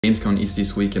Gamescom is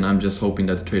this week and I'm just hoping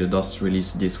that the trailer does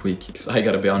release this week. I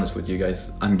gotta be honest with you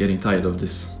guys, I'm getting tired of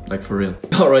this, like for real.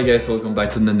 Alright guys, welcome back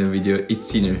to another video, it's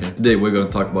Senior here. Today we're gonna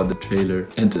talk about the trailer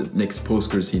and the next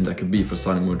post-credit scene that could be for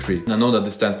Sonic Mode 3. And I know that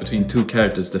this stands between two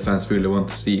characters the fans really want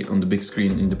to see on the big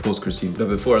screen in the post-credit scene. But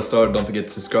before I start, don't forget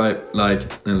to subscribe,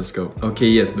 like, and let's go. Okay,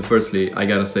 yes, but firstly, I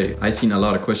gotta say, I seen a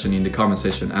lot of questions in the comment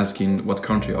section asking what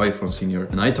country are you from, Senior?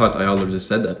 And I thought I already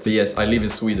said that. But yes, I live in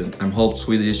Sweden. I'm half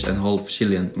Swedish and half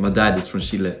Chilean. My dad is from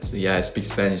Chile, so yeah, I speak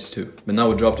Spanish too. But now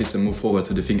we drop this and move forward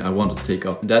to the thing I want to take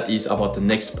up. That is about the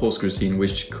next post-credit scene,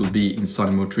 which could be in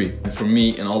Sonic Mode 3. And for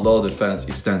me and all the other fans,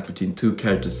 it stands between two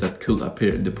characters that could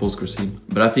appear in the post-credit scene.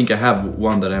 But I think I have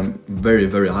one that I'm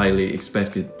very highly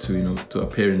expected to, to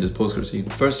appear in this post-credit scene.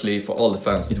 Firstly, for all the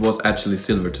fans, it was actually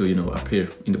Silver to, appear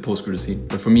in the post-credit scene.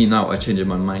 But for me now, I changed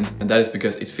my mind. And that is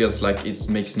because it feels like it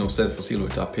makes no sense for Silver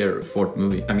to appear in a fourth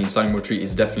movie. I mean, Sonic Mode 3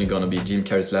 is definitely gonna be Jim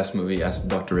Carrey's last movie as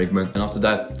Dr. Eggman. And after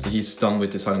that, he's done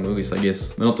with the Sonic movies, I guess.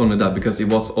 But not only that, because it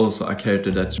was also a character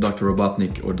that Dr.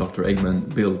 Robotnik or Dr.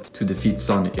 Eggman built to defeat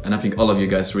Sonic. And I think all of you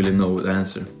guys really know the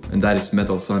answer. And that is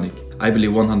Metal Sonic. I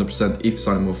believe 100% if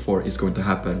Sonic Mode 4 is going to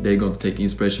happen, they're going to take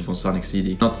inspiration from Sonic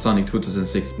CD, not Sonic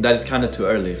 2006. That is kinda too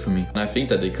early for me. And I think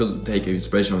that they could take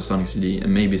inspiration from Sonic CD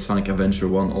and maybe Sonic Adventure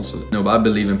 1 also. No, but I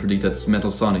believe and predict that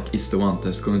Metal Sonic is the one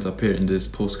that's going to appear in this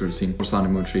post-credit scene for Sonic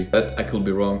Mode 3. But I could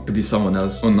be wrong. It could be someone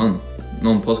else or none.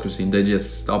 Non-post-credit scene, they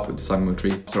just stopped with the Sonic Mode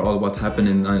 3 after all what happened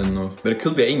in, I don't know. But it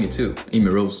could be Amy too, Amy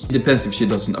Rose. It depends if she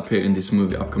doesn't appear in this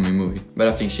movie, upcoming movie. But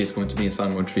I think she's going to be in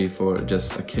Sonic Mode 3 for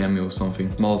just a cameo or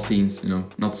something. Small scenes,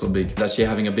 not so big. That she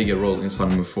having a bigger role in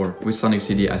Sonic Mode 4 with Sonic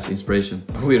CD as inspiration.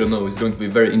 But we don't know, it's going to be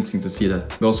very interesting to see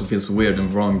that. It also feels weird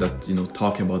and wrong that,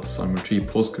 talking about the Sonic Mode 3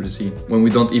 post-credit scene when we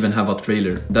don't even have a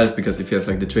trailer. That is because it feels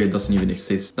like the trailer doesn't even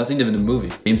exist. Not even the movie.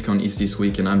 Gamescom is this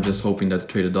week and I'm just hoping that the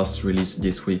trailer does release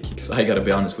this week. I gotta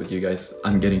be honest with you guys.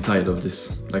 I'm getting tired of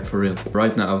this, like for real.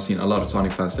 Right now I've seen a lot of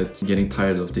Sonic fans that getting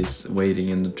tired of this waiting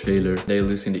in the trailer. They're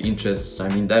losing the interest. I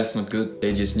mean, that's not good.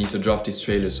 They just need to drop this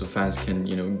trailer so fans can,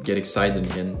 get excited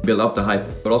again, build up the hype.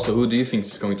 But also, who do you think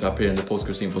is going to appear in the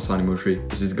post-credit scene for Sonic Mode 3?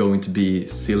 Is this going to be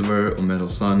Silver or Metal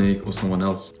Sonic or someone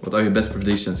else? What are your best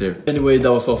predictions here? Anyway,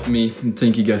 that was all for me.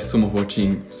 Thank you guys so much for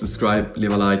watching. Subscribe,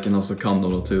 leave a like, and also comment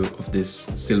below too of this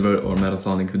Silver or Metal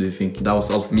Sonic. Who do you think? That was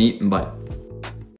all for me, and bye.